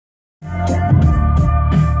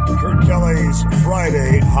today's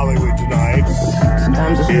Friday Hollywood Tonight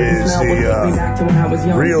is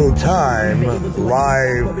the real-time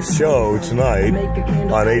live show tonight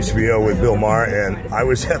on HBO with Bill Maher, and I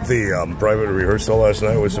was at the private rehearsal last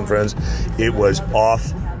night with some friends. It was off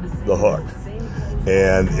the hook,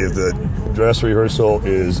 and if the dress rehearsal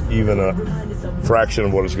is even a fraction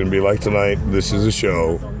of what it's going to be like tonight, this is a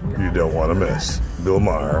show you don't want to miss. Bill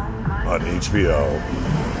Maher on HBO.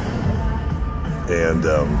 And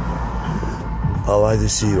I'd like to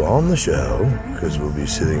see you on the show, because we'll be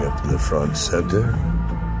sitting up in the front center.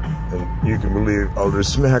 And you can believe all the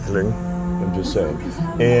smackling, I'm just saying.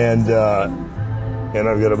 And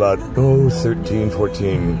I've got about, 13,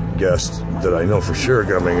 14 guests that I know for sure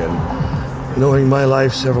coming in. Knowing my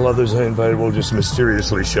life, several others I invited will just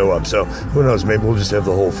mysteriously show up. So who knows, maybe we'll just have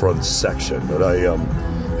the whole front section. But I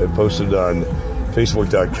have posted on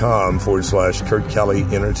Facebook.com/Kurt Kelly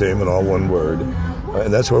Entertainment, all one word.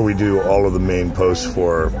 And that's where we do all of the main posts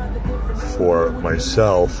for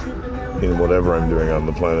myself in whatever I'm doing on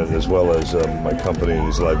the planet, as well as my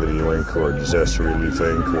company's Live Video Inc. or Disaster Relief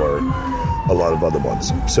Inc. or a lot of other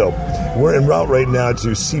ones. So we're en route right now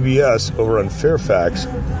to CBS over on Fairfax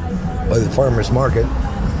by the farmer's market.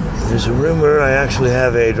 There's a rumor I actually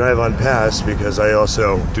have a drive-on pass because I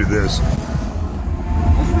also do this. I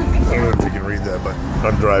don't know if you can read that, but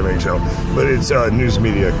I'm driving, so. But it's a news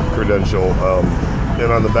media credential,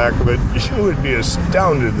 and on the back of it, you would be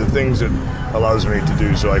astounded the things it allows me to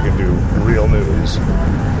do, so I can do real news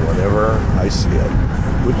whenever I see it,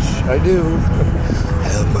 which I do.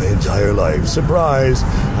 Have my entire life. Surprise!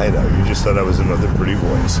 I know, you just thought I was another pretty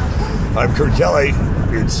voice. I'm Kurt Kelly.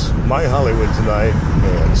 It's My Hollywood Tonight,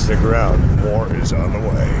 and stick around. More is on the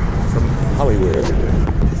way from Hollywood.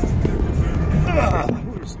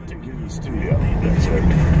 We're sticking in the studio. That's right.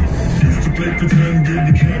 Used to play pretend, give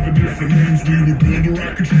each other different names. We would build a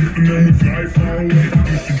rocket ship and then we'd fly far away.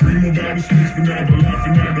 Used to dream about a space, but now they're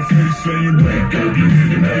laughing at the face, saying, wake up, you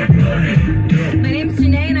need to make money. My name's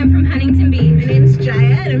Janae, and I'm from Huntington Beach. My name's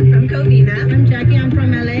Jaya, and I'm from Covina. I'm Jackie, I'm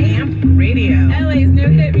from LA. Amp Radio. LA's new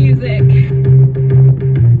hit music.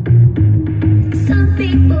 Some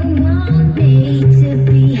people want me to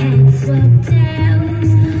be heads or tails.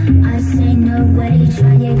 I say no way,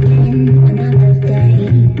 try again another day.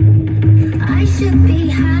 I should be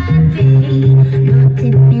happy, not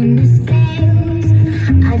tipping the scales.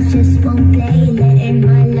 I just won't play, letting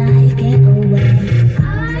my life get away. I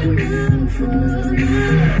move forward,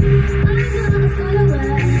 I'm not a follower.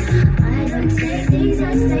 I don't take things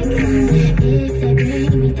as they come. If they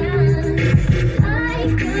bring me down,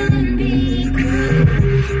 life can be cruel.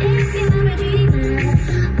 If you're a dreamer,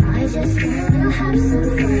 I just wanna have some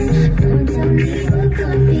fun. Don't tell me what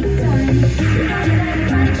could be done. You know you like your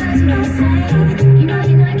body drives you insane. You know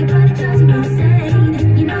you like your body drives you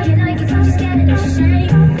insane. You know you like it, don't just get it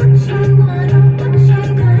ashamed. What you want, what you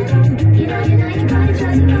gonna do? You know you like your body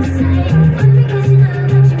drives you insane. Only because you know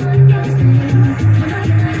what you want, you're the same. You know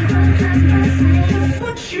you like your body drives you insane.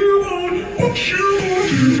 What you want, what you want.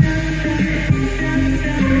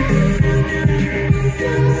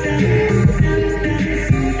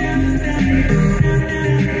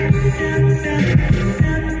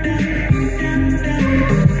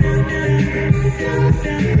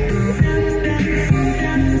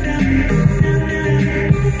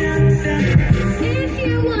 If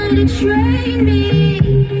you wanna train me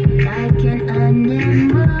like an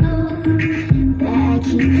animal, better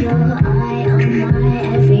keep your eye on my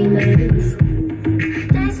every move.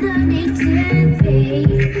 There's no need to be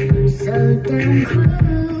so damn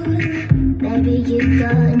cruel. Baby, you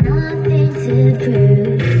got nothing to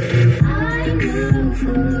prove. I move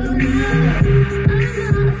forward, I'm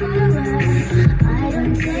not a follower. I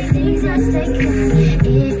don't take things as they come.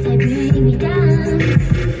 If they bring me down,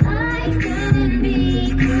 life can be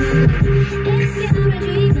cruel. If you're a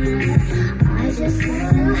dreamer, I just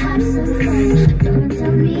wanna have some fun. Don't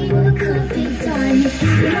tell me what could be done.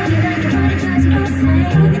 You know you like your body drives you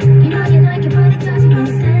insane. You know you like your body drives you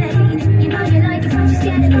insane. You know you like it, don't just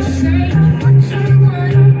get it ashamed. What you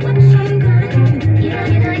want, what you gonna do? You know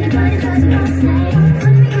you like your body drives you insane.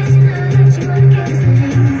 Only because you know that you wanna feel the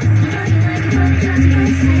same. You know you like your body drives you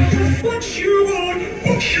insane. What you want,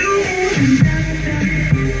 what you want.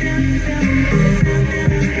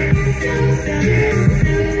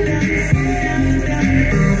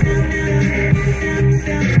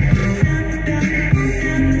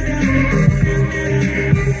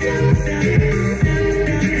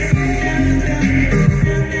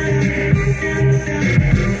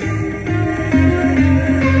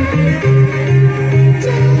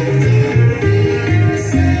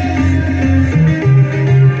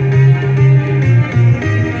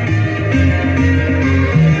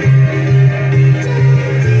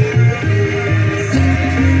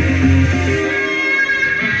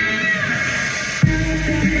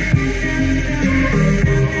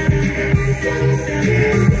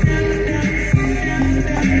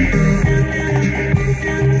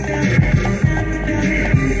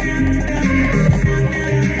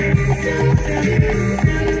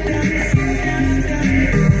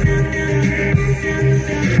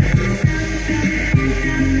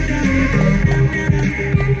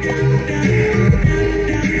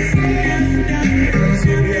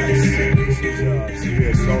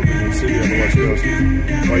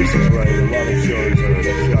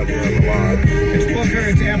 Exposure,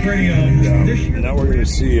 it's Amp Radio. Now we're going to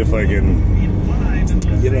see if I can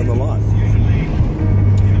get on the lot.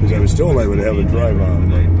 Because I was told I would have a drive on,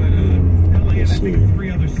 but we'll see.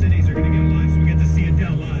 3 other cities are going to get live, so we get to see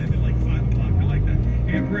Adele live at like 5 o'clock. I like that.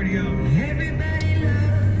 Amp Radio. Everybody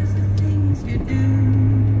loves the things you do.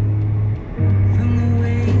 From the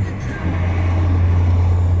way you talk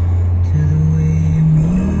to the way you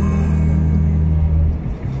move.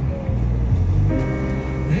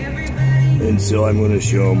 And so I'm going to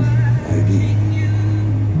show them ID.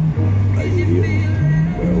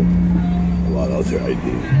 Well, a lot of other ID.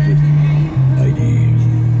 Just ID.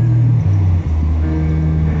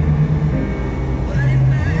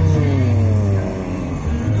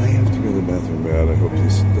 I have to go to the bathroom bad. I hope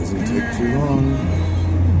this doesn't take too long.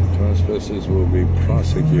 Trespassers will be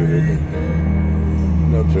prosecuted.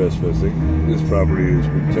 No trespassing. This property is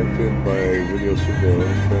protected by video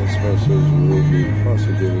surveillance. Trespassers will be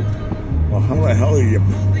prosecuted. Well, how the hell are you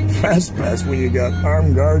trespass when you got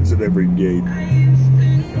armed guards at every gate?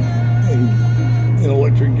 And an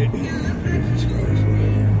electric gate. Jesus Christ,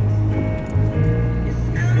 whatever.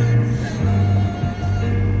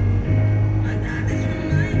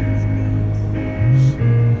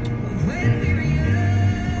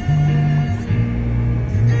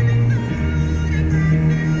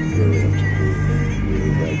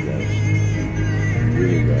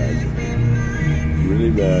 Really bad.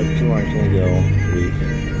 Really bad. Come on, can we go, please?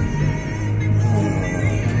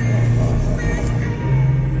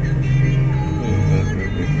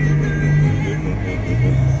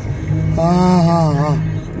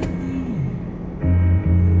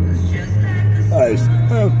 Guys, I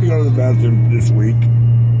have to go to the bathroom this week.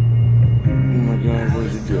 Oh my God, what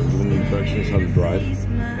does it do? Giving the instructions how to drive?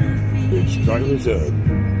 It's driver's ed.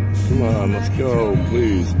 Come on, let's go.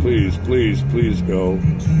 Please, please, please, please go.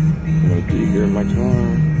 I'm gonna be here in my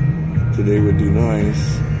car. Today would be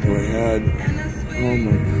nice. If I had, oh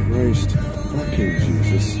my Christ, fucking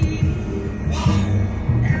Jesus. Wow.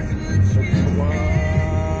 Come on.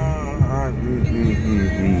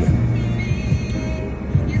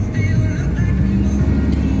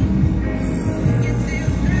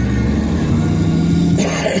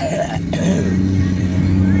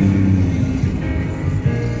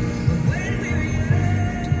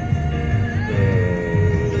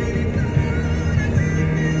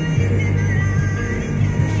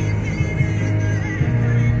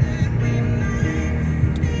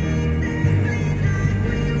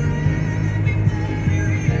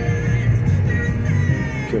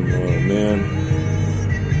 Come on, man.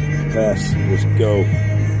 Pass. Let's go. Oh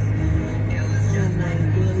my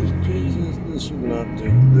God, Jesus. This should not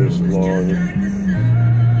take this long.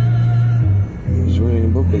 He's reading a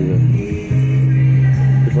book with you.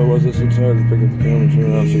 If I wasn't so tired to pick up the camera and turn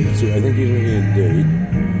it on so you can see, I think he's making a date.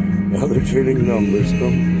 Now they're trading numbers.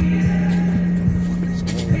 Oh.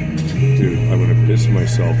 Dude, I'm going to piss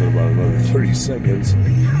myself in about another 30 seconds.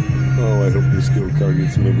 Oh, I hope this car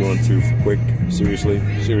gets me going too quick. Seriously?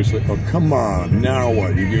 Seriously? Oh, come on. Now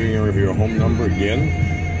what? You giving her your home number again?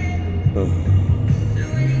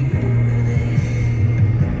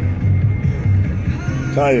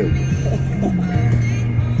 Tired.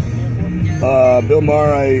 Bill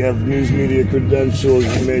Maher, I have news media credentials.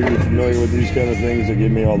 You may be familiar with these kind of things. They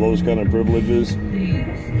give me all those kind of privileges.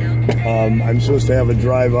 I'm supposed to have a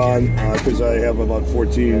drive on because I have about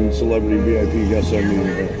 14 celebrity VIP guests on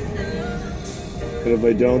me. And if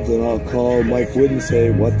I don't, then I'll call Mike Wood and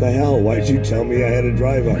say, what the hell? Why'd you tell me I had a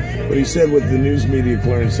drive on? But he said with the news media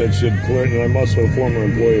clearance that should clear it. And I'm also a former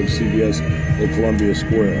employee of CBS at Columbia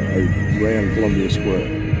Square. I ran Columbia Square.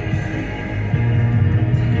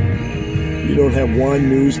 You don't have one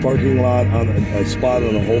news parking lot on a spot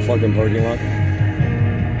on a whole fucking parking lot?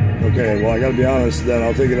 Okay, well, I gotta be honest, then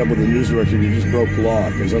I'll take it up with the news director. You just broke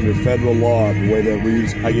law, because under federal law, the way that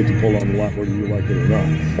reads, I get to pull on the lot whether you like it or not.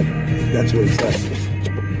 That's what it says.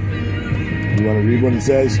 You want to read what it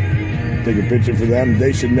says? Take a picture for them.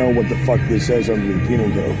 They should know what the fuck this says under the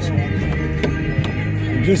penal codes.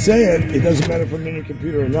 Just say it. It doesn't matter if I'm in your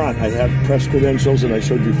computer or not. I have press credentials and I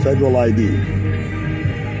showed you federal ID.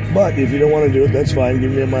 But if you don't want to do it, that's fine.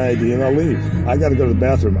 Give me my ID and I'll leave. I got to go to the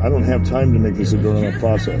bathroom. I don't have time to make this a grown-up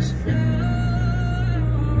process.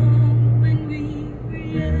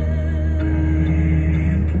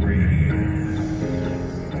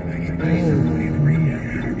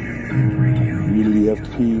 Really have to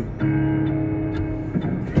pee.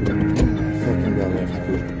 Fucking gotta have to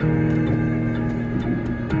pee.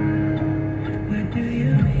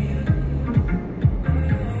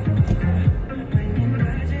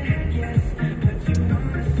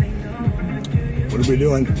 What are we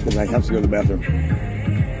doing? Because I have to go to the bathroom.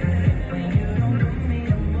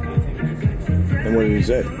 And what did he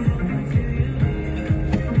say?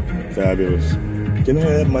 Fabulous. Can I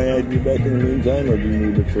have my ID back in the meantime, or do you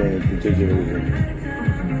need it for any particular reason?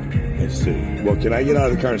 I see. Well, can I get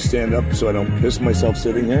out of the car and stand up so I don't piss myself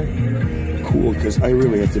sitting here? Cool, because I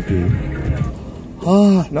really have to pee.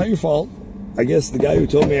 Ah, not your fault. I guess the guy who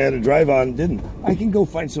told me I had to drive on didn't. I can go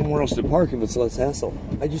find somewhere else to park if it's less hassle.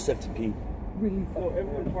 I just have to pee. Really? So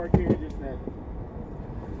everyone park here, just that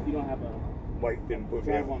you don't have a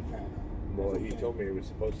drive-on pass. Well, he told me he was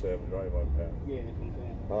supposed to have a drive-on pass. Yeah, that's what I'm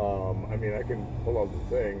saying. I mean, I can pull out the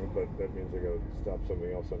thing, but that means I gotta stop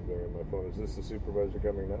something else I'm doing on my phone. Is this the supervisor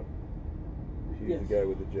coming now? He's Yes. the guy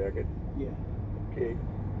with the jacket? Yeah. Okay,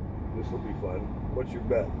 this will be fun. What's your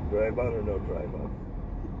bet? Drive-on or no drive-on?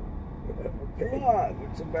 Come on,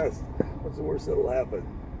 what's the best? What's the worst that'll happen?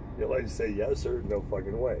 He'll either say yes or no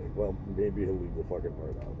fucking way. Well, maybe he'll leave the fucking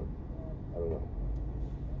part out of it. I don't know.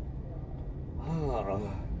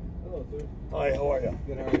 Hello, sir. Hi, how are you?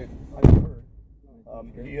 Good, how are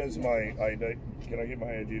you? He has my ID. Can I get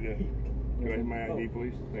my ID to? Can I have my ID,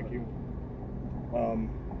 please? Thank you.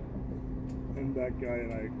 And that guy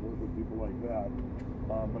and I work with people like that.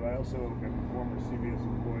 But I also am a former CBS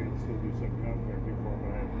employee and still do some contracting for him.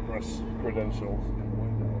 I have press credentials in the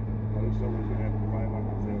window. I also was going to have a crime on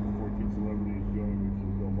because I have 14 celebrities joining me for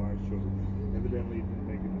the Bill Maher show. Evidently didn't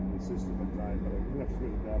make it into the system in time, but I didn't have to go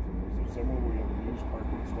to the bathroom. Is there somewhere where you have a used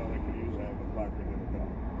parking spot I could use? I have a placard in the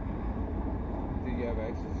car. Do you have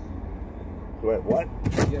access? Do I have what?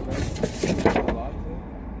 Do you have access to the lot today?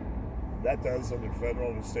 That does, under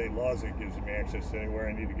federal and state laws, it gives me access to anywhere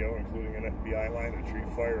I need to go, including an FBI line, a tree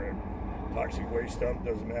fire, a toxic waste dump,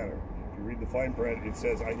 doesn't matter. If you read the fine print, it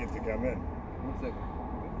says I get to come in. 1 second.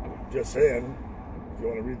 Just saying, if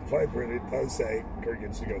you want to read the fine print, it does say Kurt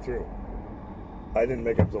gets to go through. I didn't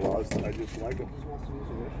make up the laws, I just like them.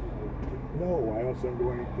 No, I also am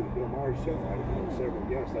going to the Bill Maher show. I have several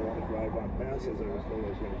guests. I want to drive on passes I was told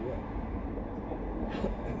I was going to get.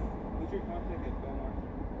 What's your contact at Bill Maher?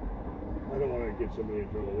 I don't want to get somebody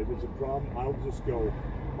in trouble. If it's a problem, I'll just go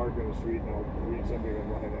park on the street and I'll read something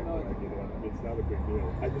online after I get in. It's not a big deal.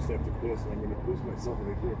 I just have to piss, and I'm going to piss myself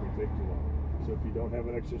right here if we take too long. So if you don't have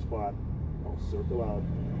an extra spot, I'll circle out.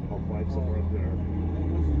 I'll find somewhere up there.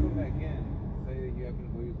 And once you come back in, say that you happen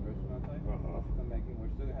to go use the restroom outside, Uh-huh. once you come back in,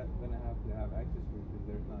 we're still going to have to have access to it because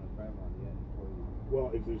there's not a drive-on yet for you. Well,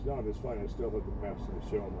 if there's not, it's fine. I still have to pass the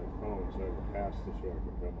show on my phone, so I have a pass to show I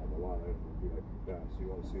can come on the lot. I have to do that pass. You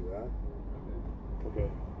want to see that? Okay.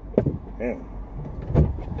 Man.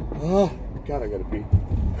 Oh, God, I gotta pee.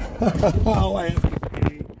 Oh, I have to